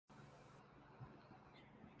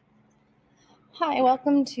Hi,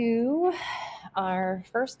 welcome to our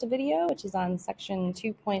first video, which is on section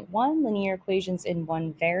 2.1, linear equations in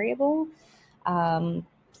one variable.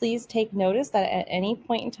 Please take notice that at any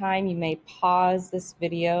point in time, you may pause this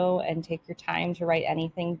video and take your time to write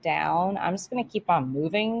anything down. I'm just going to keep on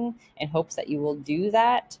moving in hopes that you will do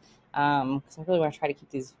that, because I really want to try to keep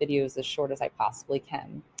these videos as short as I possibly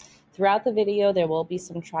can. Throughout the video, there will be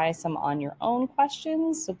try some on your own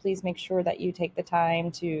questions, so please make sure that you take the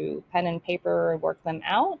time to pen and paper, work them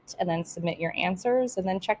out, and then submit your answers, and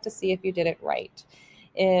then check to see if you did it right.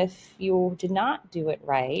 If you did not do it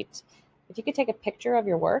right, if you could take a picture of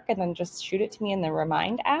your work and then just shoot it to me in the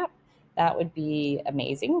Remind app, that would be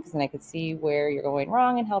amazing, because then I could see where you're going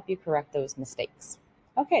wrong and help you correct those mistakes.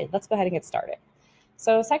 Okay, let's go ahead and get started.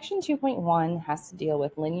 So section 2.1 has to deal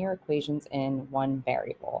with linear equations in one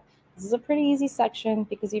variable. This is a pretty easy section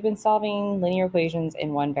because you've been solving linear equations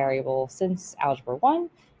in one variable since Algebra 1,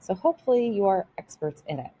 so hopefully you are experts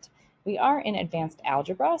in it. We are in advanced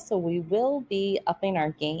algebra, so we will be upping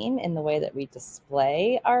our game in the way that we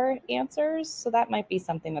display our answers, so that might be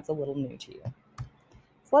something that's a little new to you.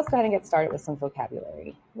 So let's go ahead and get started with some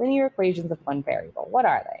vocabulary. Linear equations of one variable, what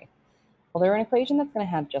are they? Well, they're an equation that's going to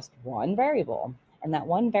have just one variable, and that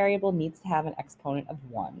one variable needs to have an exponent of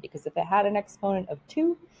 1, because if it had an exponent of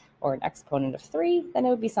 2 or an exponent of 3, then it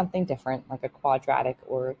would be something different, like a quadratic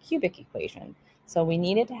or a cubic equation. So we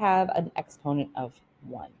needed to have an exponent of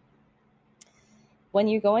 1. When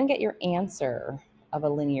you go and get your answer of a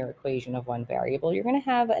linear equation of one variable, you're going to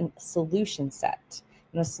have a solution set.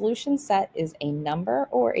 And a solution set is a number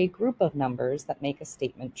or a group of numbers that make a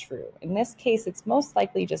statement true. In this case, it's most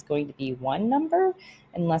likely just going to be one number,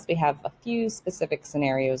 unless we have a few specific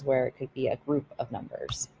scenarios where it could be a group of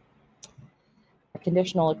numbers. A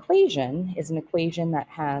conditional equation is an equation that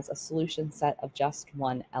has a solution set of just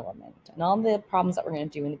one element. And all the problems that we're going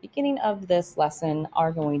to do in the beginning of this lesson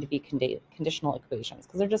are going to be conditional equations,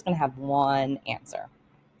 because they're just going to have one answer.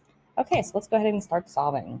 Okay, so let's go ahead and start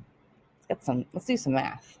solving. Let's do some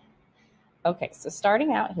math. Okay, so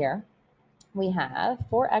starting out here, we have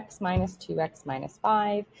 4x minus 2x minus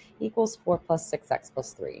 5 equals 4 plus 6x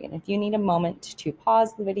plus 3. And if you need a moment to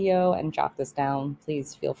pause the video and jot this down,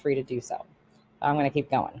 please feel free to do so. I'm going to keep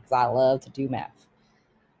going because I love to do math.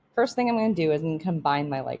 First thing I'm going to do is I'm going to combine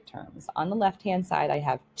my like terms. On the left-hand side, I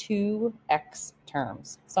have two x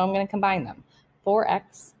terms. So I'm going to combine them.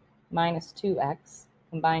 4x minus 2x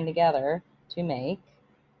combined together to make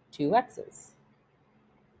 2x's.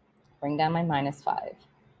 Bring down my minus 5.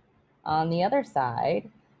 On the other side,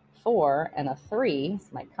 4 and a 3, so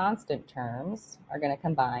my constant terms, are going to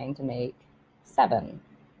combine to make 7.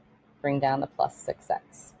 Bring down the plus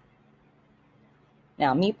 6x.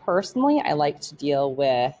 Now, me personally, I like to deal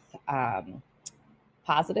with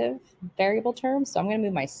positive variable terms, so I'm going to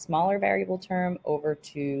move my smaller variable term over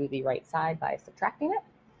to the right side by subtracting it.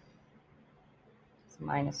 So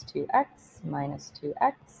minus 2x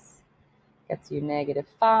gets you negative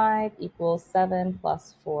 5 equals 7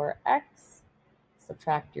 plus 4x.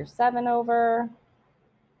 Subtract your 7 over,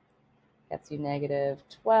 gets you negative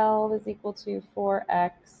 12 is equal to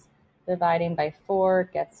 4x. Dividing by 4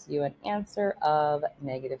 gets you an answer of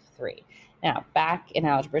negative 3. Now, back in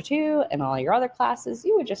Algebra 2 and all your other classes,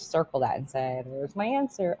 you would just circle that and say, there's my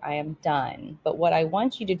answer, I am done. But what I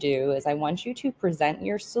want you to do is I want you to present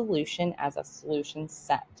your solution as a solution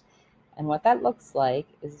set. And what that looks like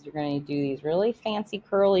is you're going to do these really fancy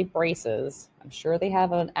curly braces. I'm sure they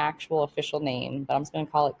have an actual official name, but I'm just going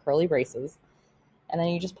to call it curly braces. And then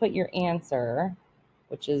you just put your answer,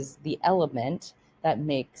 which is the element that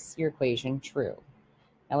makes your equation true.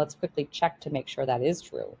 Now let's quickly check to make sure that is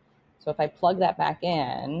true. So if I plug that back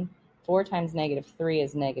in, 4 times negative 3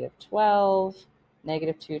 is negative 12.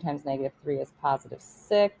 Negative 2 times negative 3 is positive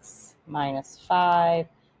 6, minus 5.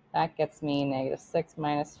 That gets me negative 6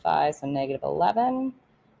 minus 5, so negative 11.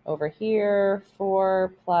 Over here,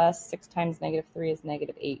 4 plus 6 times negative 3 is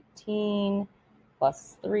negative 18.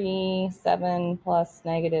 Plus 3, 7 plus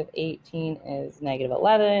negative 18 is negative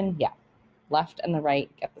 11. Yeah, left and the right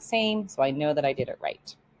get the same, so I know that I did it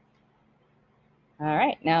right. All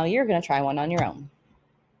right, now you're going to try one on your own.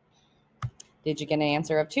 Did you get an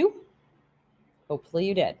answer of 2? Hopefully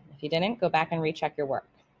you did. If you didn't, go back and recheck your work.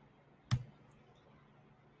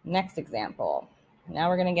 Next example. Now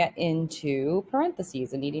we're going to get into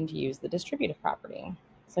parentheses and needing to use the distributive property.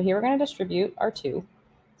 So here we're going to distribute our 2.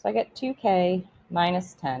 So I get 2k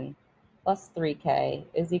minus 10 plus 3k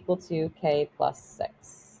is equal to k plus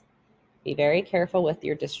 6. Be very careful with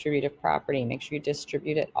your distributive property. Make sure you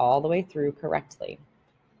distribute it all the way through correctly.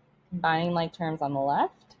 Combining like terms on the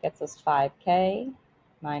left gets us 5k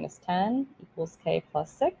minus 10 equals k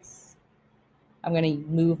plus 6. I'm going to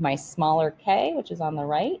move my smaller k, which is on the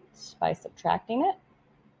right, by subtracting it.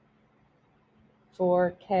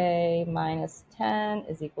 4k minus 10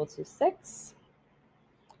 is equal to 6.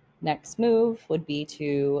 Next move would be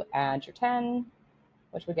to add your 10,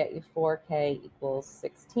 which would get you 4k equals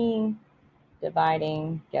 16.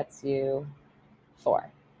 Dividing gets you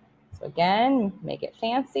 4. So again, make it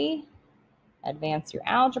fancy. Advance your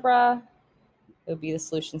algebra. It would be the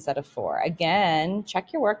solution set of 4. Again,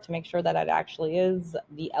 check your work to make sure that it actually is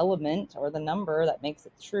the element or the number that makes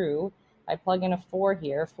it true. I plug in a 4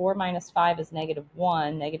 here. 4 minus 5 is negative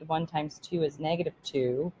 1. Negative 1 times 2 is negative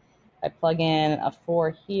 2. I plug in a 4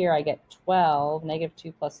 here, I get 12. Negative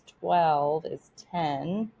 2 plus 12 is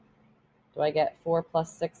 10. Do I get 4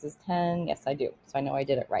 plus 6 is 10? Yes, I do. So I know I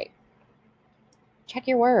did it right. Check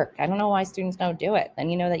your work. I don't know why students don't do it. Then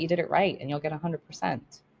you know that you did it right and you'll get 100%.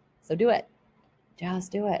 So do it.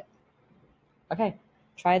 Just do it. Okay,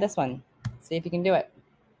 try this one. See if you can do it.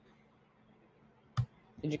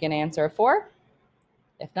 Did you get an answer of 4?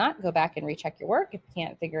 If not, go back and recheck your work. If you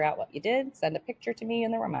can't figure out what you did, send a picture to me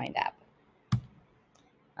in the Remind app.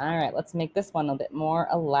 All right, let's make this one a bit more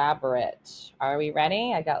elaborate. Are we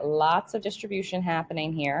ready? I got lots of distribution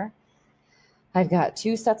happening here. I've got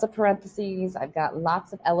 2 sets of parentheses. I've got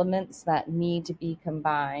lots of elements that need to be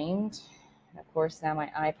combined. Of course, now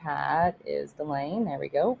my iPad is delaying. There we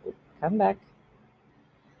go. Come back.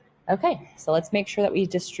 Okay, so let's make sure that we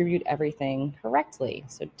distribute everything correctly.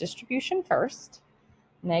 So distribution first.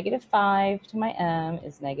 Negative 5 to my m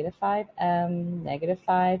is negative 5m. Negative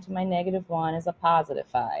 5 to my negative 1 is a positive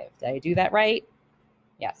 5. Did I do that right?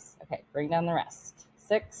 Yes. Okay, bring down the rest.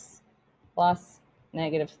 6 plus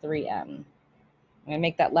negative 3m. I'm going to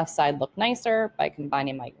make that left side look nicer by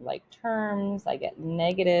combining my like terms. I get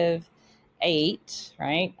negative 8,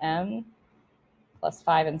 right? M plus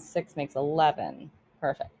 5 and 6 makes 11.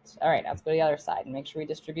 Perfect. All right, now let's go to the other side and make sure we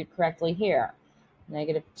distribute correctly here.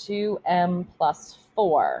 Negative 2m plus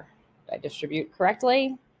 4. Did I distribute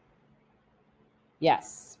correctly?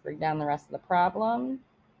 Yes. Bring down the rest of the problem.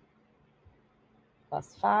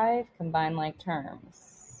 Plus 5, combine like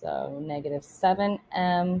terms. So negative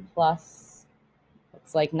 7m plus,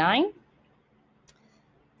 looks like 9.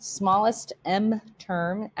 Smallest m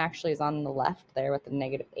term actually is on the left there with the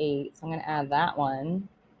negative 8. So I'm going to add that one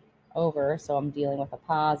over. So I'm dealing with a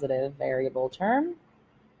positive variable term.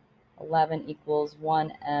 11 equals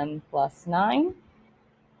 1m plus 9.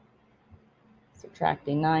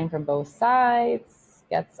 Subtracting 9 from both sides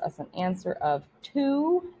gets us an answer of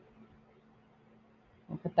 2.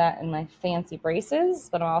 I'll put that in my fancy braces,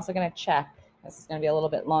 but I'm also going to check. This is going to be a little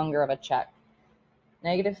bit longer of a check.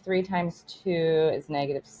 Negative 3 times 2 is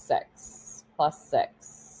negative 6 plus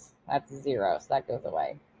 6. That's 0, so that goes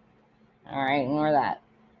away. All right, ignore that.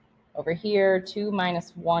 Over here, 2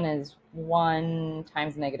 minus 1 is 1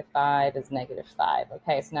 times negative 5 is negative 5.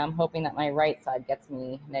 Okay, so now I'm hoping that my right side gets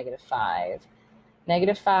me negative 5.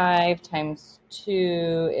 Negative 5 times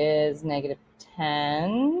 2 is negative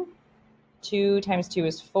 10. 2 times 2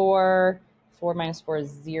 is 4. 4 minus 4 is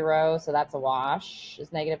 0, so that's a wash.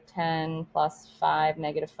 Is negative 10 plus 5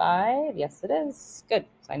 negative 5? Yes, it is. Good.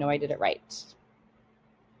 So I know I did it right.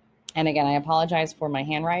 And again, I apologize for my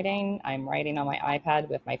handwriting. I'm writing on my iPad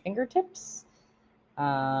with my fingertips.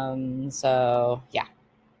 So yeah.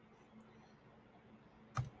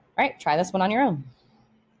 All right, try this one on your own.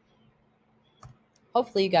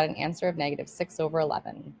 Hopefully you got an answer of negative 6 over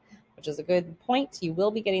 11, which is a good point. You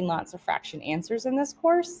will be getting lots of fraction answers in this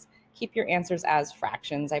course. Keep your answers as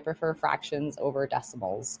fractions. I prefer fractions over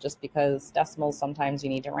decimals just because decimals sometimes you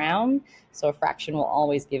need to round. So a fraction will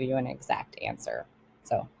always give you an exact answer.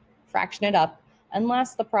 So fraction it up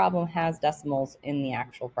unless the problem has decimals in the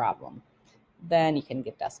actual problem. Then you can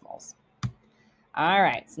give decimals. All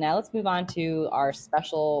right, so now let's move on to our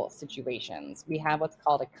special situations. We have what's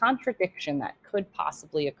called a contradiction that could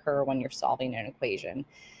possibly occur when you're solving an equation.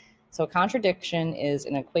 So a contradiction is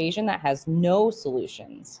an equation that has no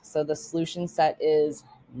solutions. So the solution set is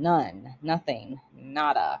none, nothing,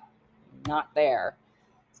 nada, not there.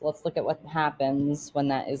 So let's look at what happens when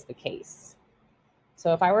that is the case.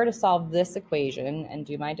 So if I were to solve this equation and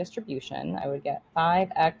do my distribution, I would get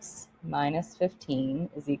 5x minus 15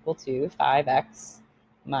 is equal to 5x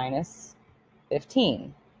minus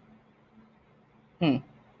 15.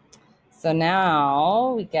 So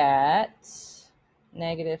now we get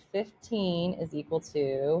negative 15 is equal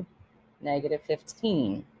to negative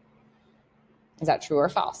 15. Is that true or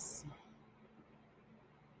false?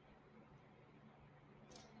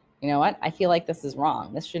 You know what? I feel like this is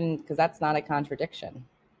wrong. This shouldn't, because that's not a contradiction.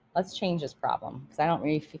 Let's change this problem because I don't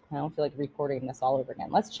feel like recording this all over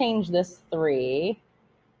again. Let's change this 3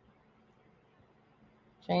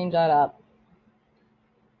 Change that up.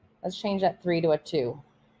 Let's change that 3 to a 2.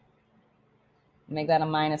 Make that a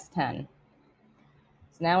minus 10.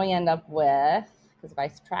 So now we end up with, because if I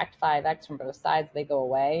subtract 5x from both sides, they go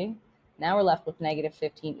away. Now we're left with negative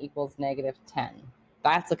 15 equals negative 10.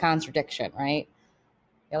 That's a contradiction, right?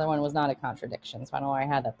 The other one was not a contradiction, so I don't know why I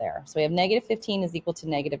had that there. So we have negative 15 is equal to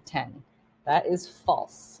negative 10. That is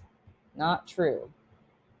false, not true.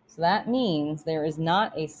 So that means there is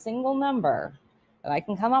not a single number that I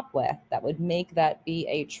can come up with that would make that be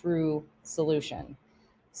a true solution.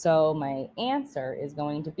 So my answer is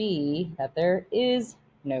going to be that there is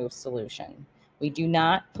no solution. We do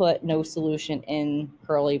not put no solution in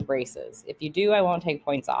curly braces. If you do, I won't take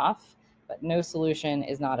points off, but no solution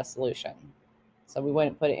is not a solution. So we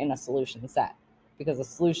wouldn't put it in a solution set because a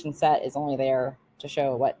solution set is only there to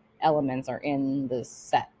show what elements are in the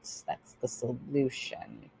set. That's the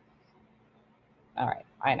solution. All right,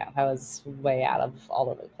 I know, that was way out of all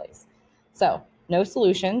over the place. So no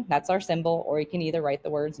solution, that's our symbol, or you can either write the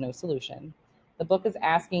words no solution. The book is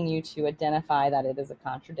asking you to identify that it is a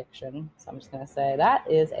contradiction. So I'm just going to say that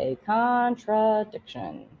is a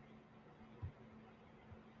contradiction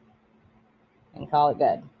and call it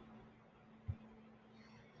good.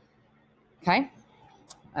 Okay.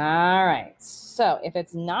 All right. So if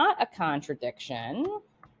it's not a contradiction,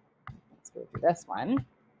 let's go through this one.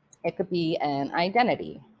 It could be an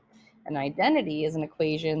identity. An identity is an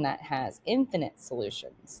equation that has infinite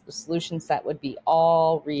solutions. The solution set would be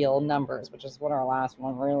all real numbers, which is what our last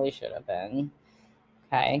one really should have been.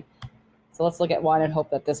 Okay, so let's look at one and hope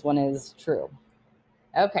that this one is true.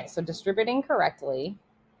 Okay, so distributing correctly,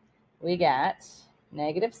 we get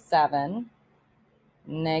negative 7,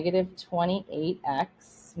 negative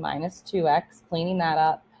 28x minus 2x. Cleaning that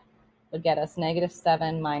up would get us negative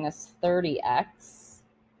 7 minus 30x.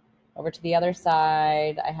 Over to the other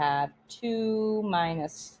side, I have 2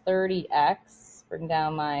 minus 30x. Bring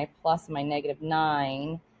down my plus and my negative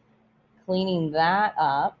 9. Cleaning that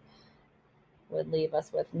up would leave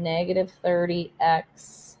us with negative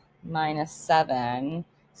 30x minus 7.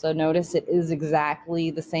 So notice it is exactly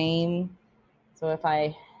the same. So if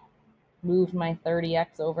I moved my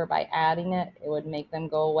 30x over by adding it, it would make them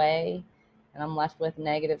go away. And I'm left with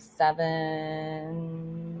negative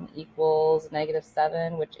 7 equals negative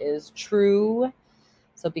 7, which is true.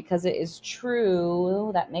 So because it is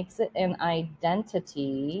true, that makes it an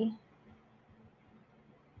identity.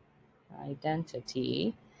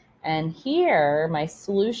 And here, my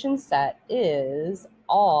solution set is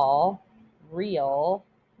all real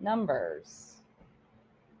numbers.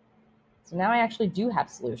 So now I actually do have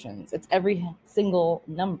solutions. It's every single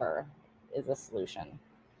number is a solution.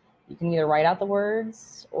 You can either write out the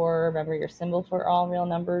words or remember your symbol for all real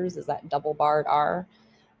numbers is that double barred R.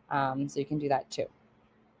 So you can do that too.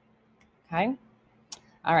 Okay.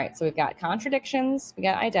 All right. So we've got contradictions. We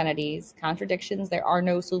got identities. Contradictions, there are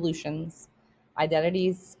no solutions.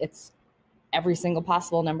 Identities, it's every single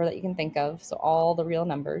possible number that you can think of. So all the real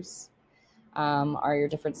numbers are your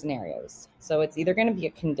different scenarios. So it's either going to be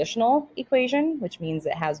a conditional equation, which means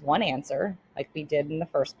it has one answer, like we did in the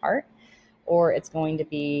first part, or it's going to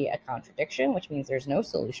be a contradiction, which means there's no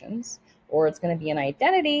solutions, or it's going to be an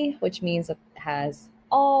identity, which means it has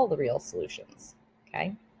all the real solutions.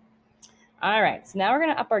 Okay. All right. So now we're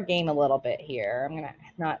going to up our game a little bit here. I'm going to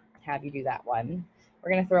not have you do that one.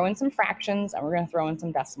 We're going to throw in some fractions and we're going to throw in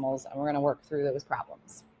some decimals and we're going to work through those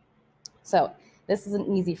problems. So this is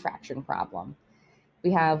an easy fraction problem.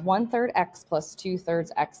 We have 1/3 x plus 2/3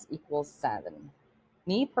 x equals 7.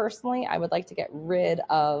 Me personally, I would like to get rid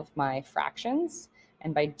of my fractions.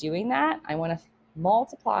 And by doing that, I want to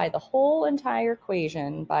multiply the whole entire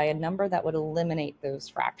equation by a number that would eliminate those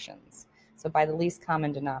fractions. So by the least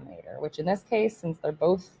common denominator, which in this case, since they're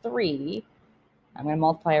both 3, I'm going to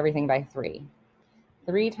multiply everything by 3.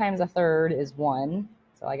 3 times 1/3 is 1,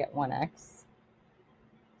 so I get 1x.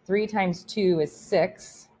 3 times 2 is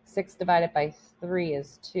 6. 6 divided by 3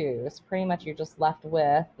 is 2. So pretty much you're just left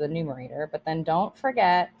with the numerator. But then don't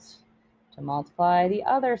forget to multiply the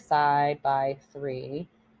other side by 3,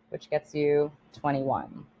 which gets you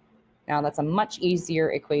 21. Now that's a much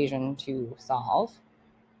easier equation to solve,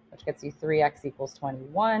 which gets you 3x equals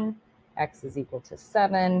 21. X is equal to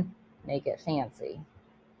 7. Make it fancy.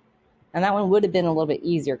 And that one would have been a little bit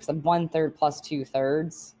easier because 1/3 plus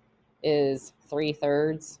 2/3 is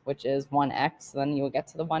 3/3, which is 1x. Then you will get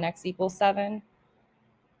to the 1x equals 7.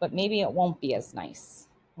 But maybe it won't be as nice.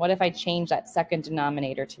 What if I change that second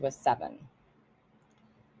denominator to a 7?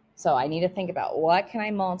 So I need to think about what can I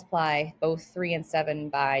multiply both 3 and 7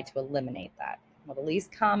 by to eliminate that. Well, the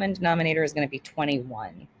least common denominator is going to be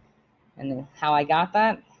 21. And then how I got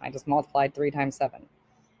that, I just multiplied 3 times 7.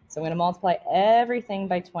 So I'm going to multiply everything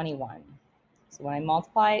by 21. So when I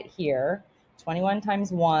multiply it here, 21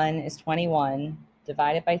 times 1 is 21,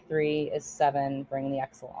 divided by 3 is 7, bring the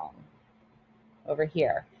x along. Over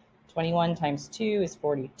here, 21 times 2 is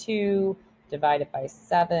 42, divided by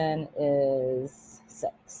 7 is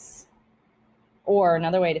 6. Or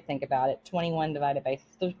another way to think about it, 21 divided by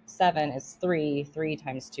 7 is 3, 3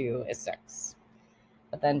 times 2 is 6.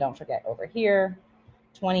 But then don't forget over here,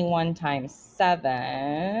 21 times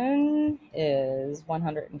 7 is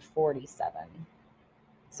 147.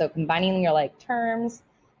 So combining your like terms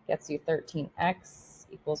gets you 13x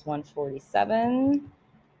equals 147.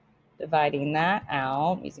 Dividing that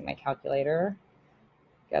out using my calculator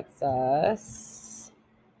gets us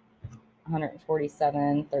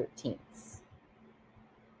 147/13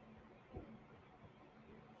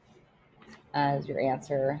 as your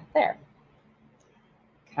answer there.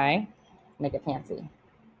 Okay, make it fancy.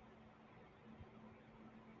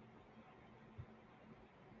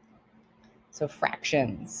 So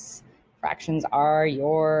fractions. Fractions are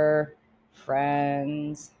your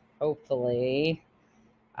friends, hopefully.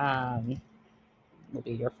 Will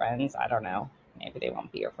be your friends. I don't know. Maybe they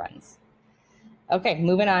won't be your friends. Okay,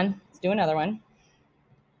 moving on. Let's do another one.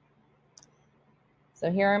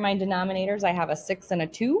 So here are my denominators. I have a 6 and a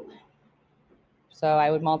 2. So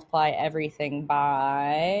I would multiply everything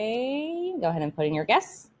by, go ahead and put in your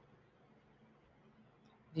guess.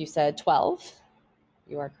 If you said 12,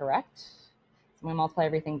 you are correct. So I'm going to multiply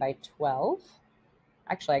everything by 12.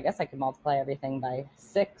 Actually, I guess I could multiply everything by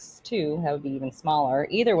 6 too. That would be even smaller.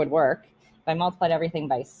 Either would work. If I multiplied everything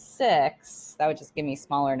by 6, that would just give me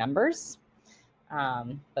smaller numbers.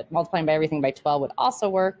 But multiplying by everything by 12 would also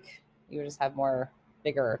work. You would just have more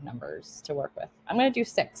bigger numbers to work with. I'm going to do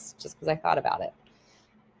 6 just because I thought about it.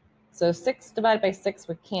 So 6 divided by 6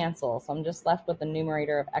 would cancel. So I'm just left with the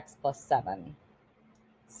numerator of x plus 7.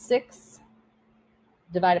 6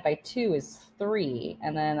 divided by 2 is 3.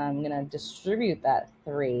 And then I'm going to distribute that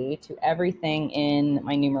 3 to everything in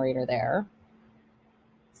my numerator there.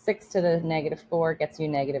 6 to the negative 4 gets you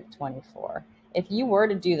negative 24. If you were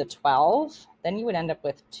to do the 12, then you would end up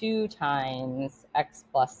with 2 times x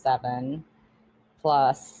plus 7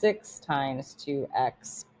 plus 6 times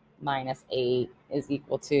 2x minus 8 is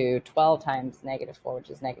equal to 12 times negative 4, which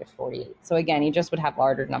is negative 48. So again, you just would have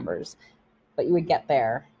larger numbers, but you would get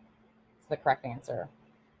there. It's the correct answer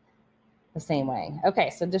the same way. Okay,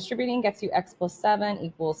 so distributing gets you x plus 7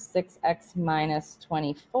 equals 6x minus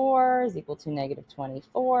 24 is equal to negative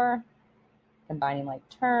 24. Combining like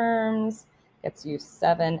terms gets you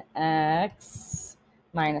 7x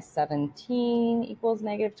minus 17 equals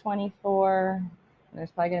negative 24. And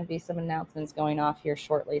there's probably going to be some announcements going off here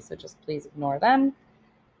shortly, so just please ignore them.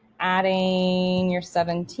 Adding your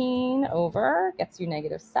 17 over gets you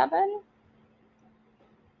negative 7.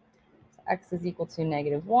 So x is equal to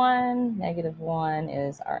negative 1. Negative 1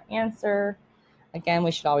 is our answer. Again,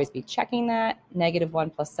 we should always be checking that. Negative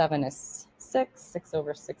 1 plus 7 is 6. 6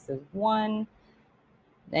 over 6 is 1.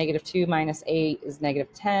 Negative 2 minus 8 is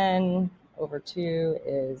negative 10. Over 2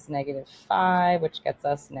 is negative 5, which gets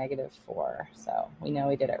us negative 4. So we know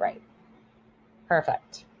we did it right.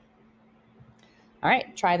 Perfect. All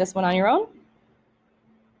right, try this one on your own.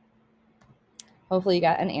 Hopefully you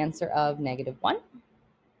got an answer of negative 1.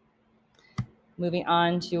 Moving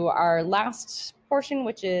on to our last portion,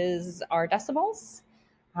 which is our decimals.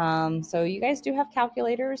 So you guys do have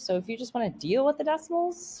calculators. So if you just want to deal with the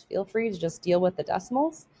decimals, feel free to just deal with the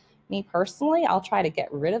decimals. Me personally, I'll try to get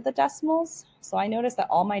rid of the decimals. So I notice that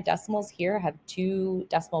all my decimals here have 2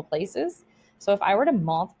 decimal places. So if I were to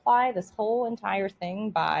multiply this whole entire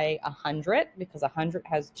thing by 100, because 100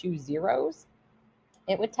 has 2 zeros,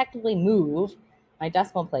 it would technically move my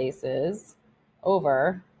decimal places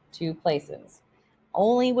over 2 places.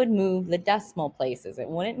 Only would move the decimal places. It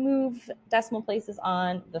wouldn't move decimal places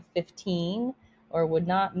on the 15, or would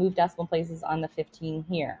not move decimal places on the 15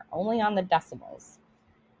 here, only on the decimals,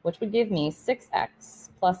 which would give me 6x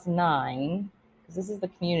plus 9, because this is the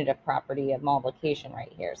commutative property of multiplication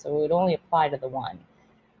right here, so it would only apply to the 1.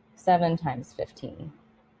 7 times 15.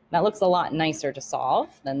 That looks a lot nicer to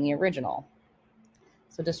solve than the original.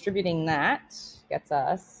 So distributing that gets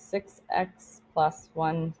us 6x plus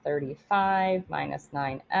 135 minus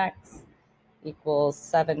 9x equals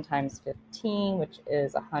 7 times 15, which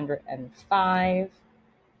is 105.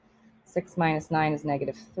 6 minus 9 is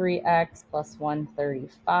negative 3x plus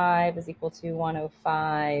 135 is equal to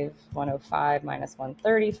 105. 105 minus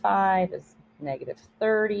 135 is negative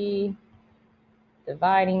 30.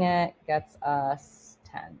 Dividing it gets us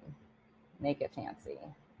 10. Make it fancy.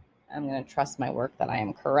 I'm going to trust my work that I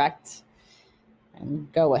am correct and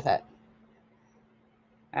go with it.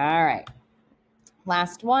 All right,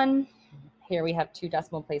 last one. Here we have 2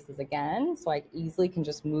 decimal places again, so I easily can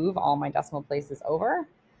just move all my decimal places over,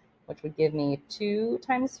 which would give me 2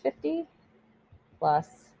 times 50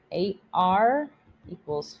 plus 8r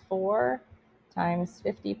equals 4 times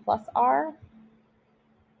 50 plus r.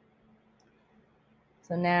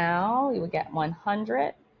 So now we would get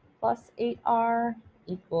 100 plus 8r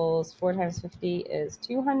equals 4 times 50 is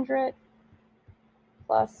 200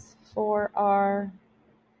 plus 4r.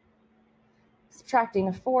 Subtracting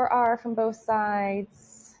a 4r from both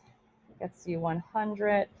sides gets you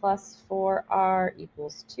 100 plus 4r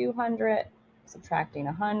equals 200. Subtracting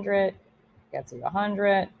 100 gets you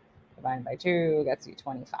 100. Divided by 2 gets you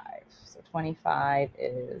 25. So 25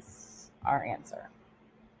 is our answer.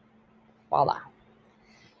 Voila.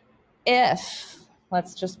 If,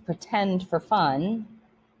 let's just pretend for fun,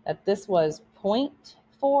 that this was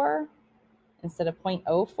 0.4 instead of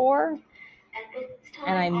 0.04,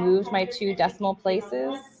 and I moved my 2 decimal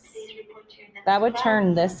places, that would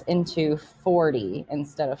turn this into 40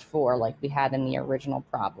 instead of 4 like we had in the original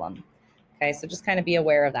problem. Okay, so just kind of be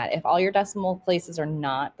aware of that. If all your decimal places are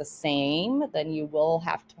not the same, then you will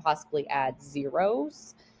have to possibly add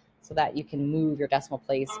zeros so that you can move your decimal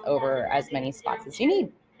place over as many spots as you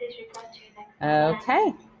need.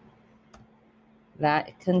 Okay,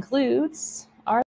 that concludes our